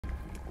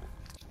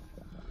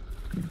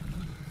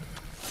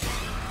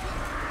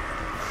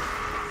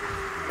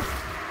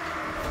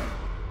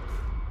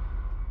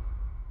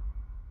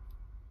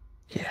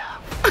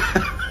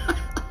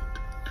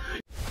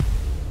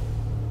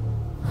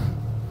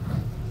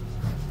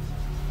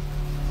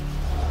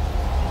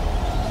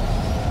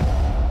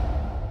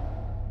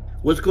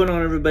What's going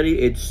on, everybody?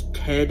 It's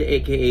Ted,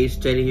 aka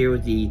Steady, here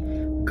with the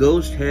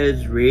Ghost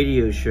Heads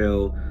radio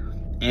show,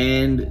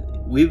 and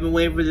we've been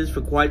waiting for this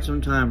for quite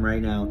some time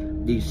right now.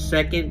 The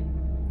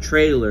second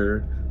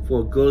trailer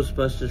for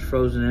Ghostbusters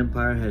Frozen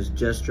Empire has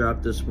just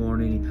dropped this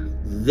morning.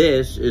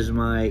 This is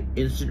my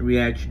instant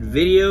reaction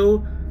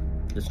video.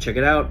 Let's check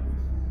it out.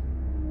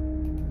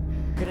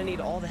 We're gonna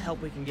need all the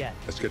help we can get.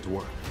 Let's get to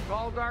work.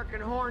 Call dark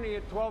and horny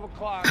at 12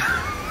 o'clock.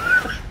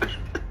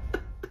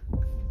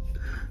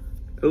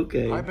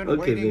 Okay, I've been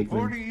okay, waiting Vickman.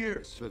 40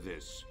 years for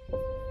this.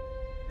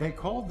 They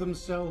called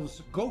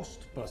themselves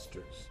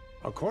Ghostbusters.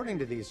 According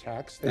to these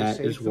hacks, they That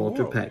saved is the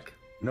Walter world. Peck.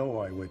 No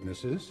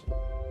eyewitnesses.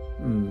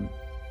 Hmm.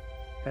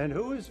 And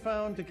who is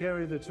found to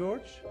carry the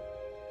torch?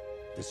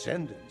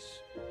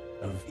 Descendants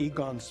of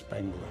Egon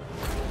Spengler.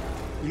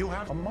 You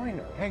have a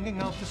miner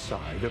hanging out the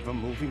side of a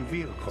moving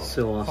vehicle,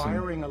 So awesome.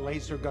 firing a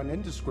laser gun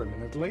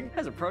indiscriminately.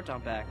 Has a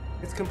proton pack.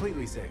 It's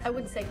completely safe. I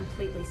wouldn't say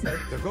completely safe.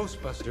 The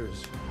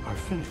Ghostbusters are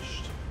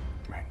finished.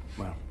 Right.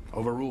 Well,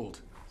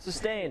 overruled.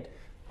 Sustained.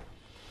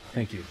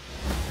 Thank you.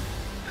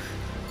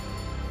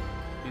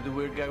 You the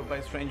weird guy who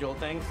buys strange old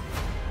things?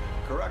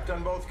 Correct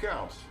on both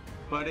counts.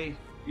 Buddy,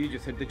 you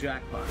just hit the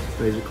jackpot.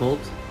 Raise a cult.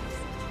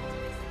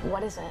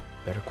 What is it?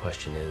 Better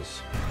question is,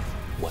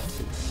 what's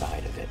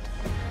inside of it?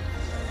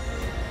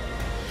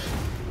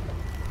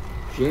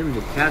 James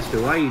the Castor,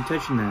 why are you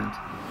touching that?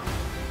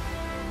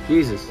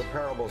 Jesus. The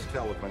parables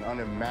tell of an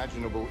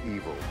unimaginable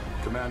evil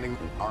commanding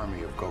an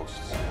army of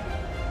ghosts.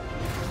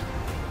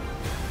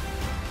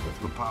 With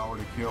the power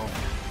to kill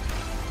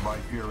by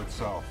fear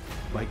itself.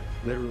 Like,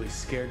 literally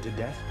scared to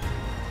death?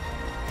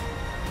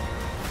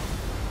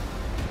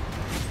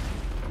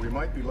 We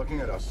might be looking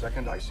at a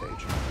second ice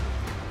age.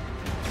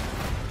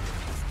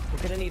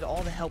 We're gonna need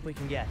all the help we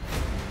can get.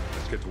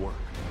 Let's get to work.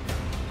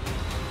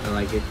 I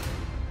like it.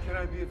 Can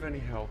I be of any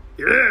help?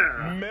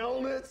 Yeah!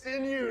 Melnitz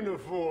in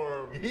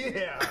uniform.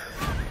 Yeah.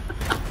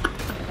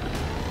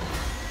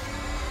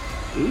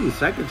 Ooh,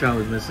 Psychotron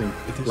was missing.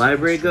 If there's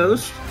Library something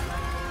Ghost?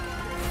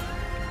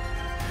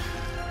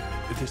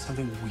 If there's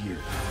something weird,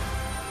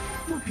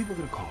 what are people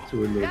gonna call? It's a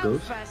weird little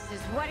ghost.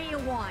 Ghostbusters, what do you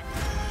want?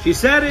 She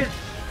said it!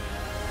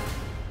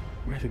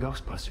 We're the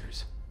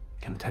Ghostbusters.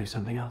 Can I tell you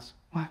something else?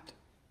 What?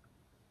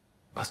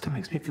 Buster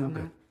makes me feel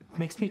good.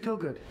 Makes me feel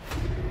good.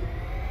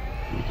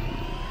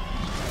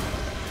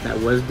 That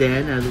was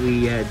Dan, as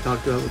we had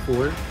talked about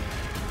before.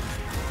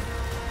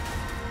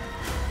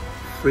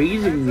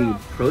 Freezing the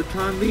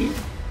proton beam?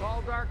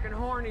 Call dark and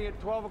horny at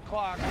 12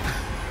 o'clock.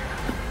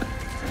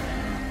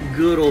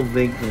 Good old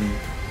Vickman.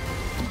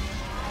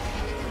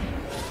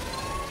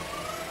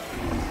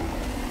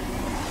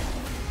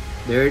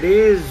 There it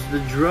is, the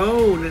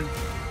drone.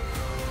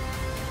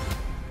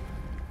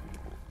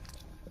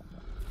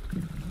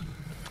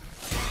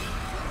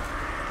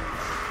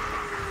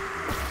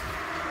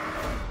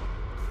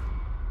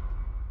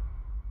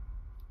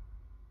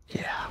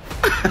 Yeah.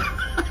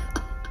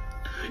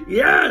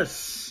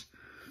 Yes!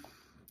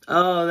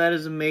 Oh, that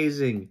is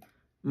amazing.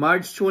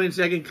 March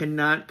 22nd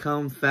cannot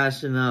come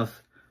fast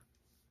enough.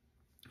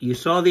 You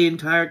saw the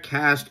entire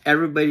cast.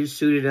 Everybody's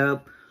suited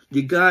up.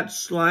 You got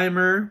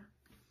Slimer.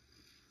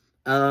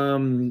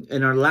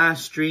 In our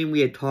last stream, we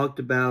had talked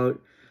about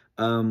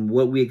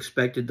what we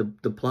expected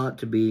the plot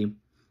to be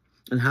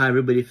and how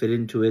everybody fit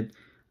into it.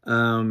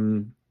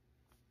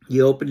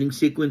 The opening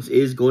sequence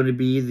is going to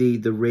be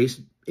the race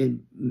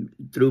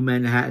through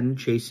Manhattan,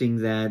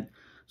 chasing that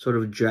sort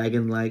of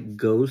dragon-like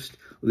ghost.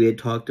 We had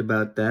talked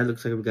about that.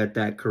 Looks like we got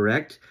that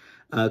correct.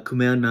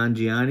 Kumail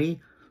Nanjiani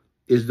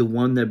is the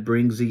one that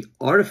brings the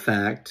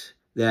artifact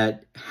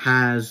that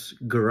has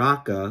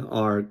Garaka,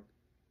 our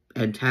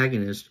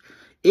antagonist,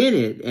 in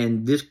it,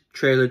 and this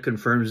trailer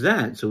confirms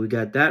that, so we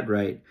got that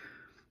right.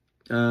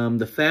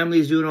 The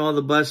family's doing all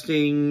the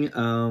busting.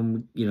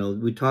 You know,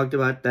 we talked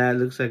about that.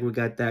 Looks like we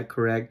got that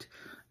correct.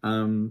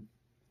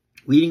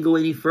 We didn't go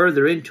any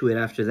further into it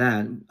after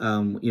that.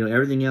 You know,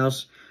 everything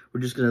else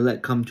we're just gonna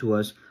let come to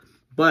us.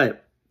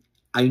 But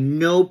I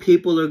know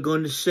people are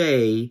going to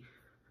say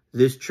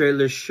this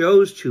trailer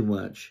shows too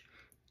much,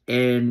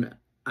 and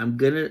I'm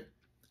gonna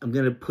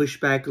push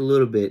back a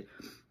little bit.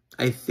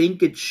 I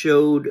think it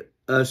showed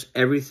us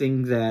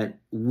everything that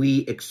we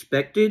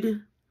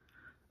expected,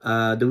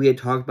 that we had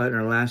talked about in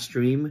our last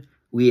stream.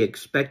 We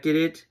expected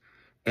it,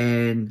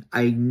 and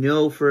I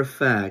know for a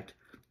fact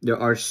there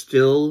are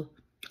still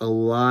a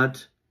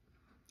lot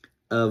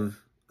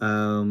of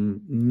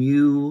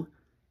new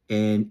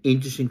and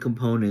interesting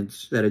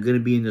components that are going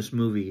to be in this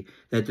movie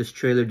that this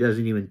trailer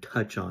doesn't even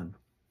touch on.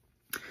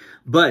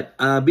 But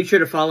be sure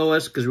to follow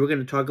us, because we're going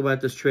to talk about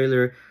this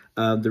trailer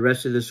the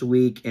rest of this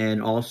week,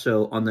 and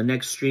also on the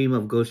next stream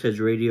of Ghost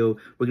Heads Radio,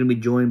 we're going to be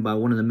joined by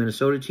one of the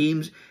Minnesota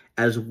teams,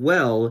 as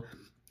well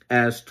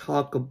as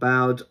talk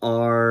about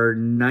our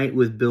night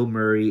with Bill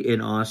Murray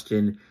in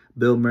Austin.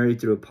 Bill Murray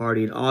threw a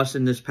party in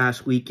Austin this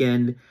past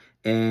weekend,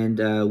 and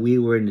we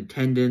were in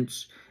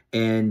attendance.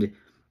 And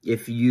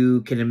if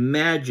you can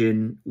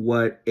imagine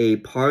what a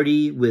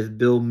party with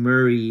Bill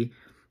Murray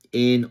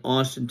in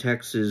Austin,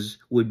 Texas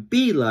would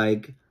be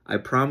like, I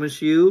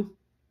promise you,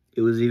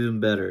 it was even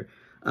better.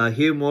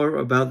 Hear more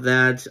about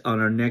that on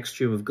our next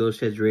stream of Ghost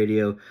Heads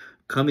Radio,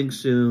 coming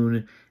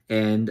soon,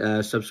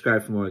 and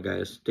subscribe for more,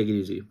 guys. Take it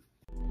easy.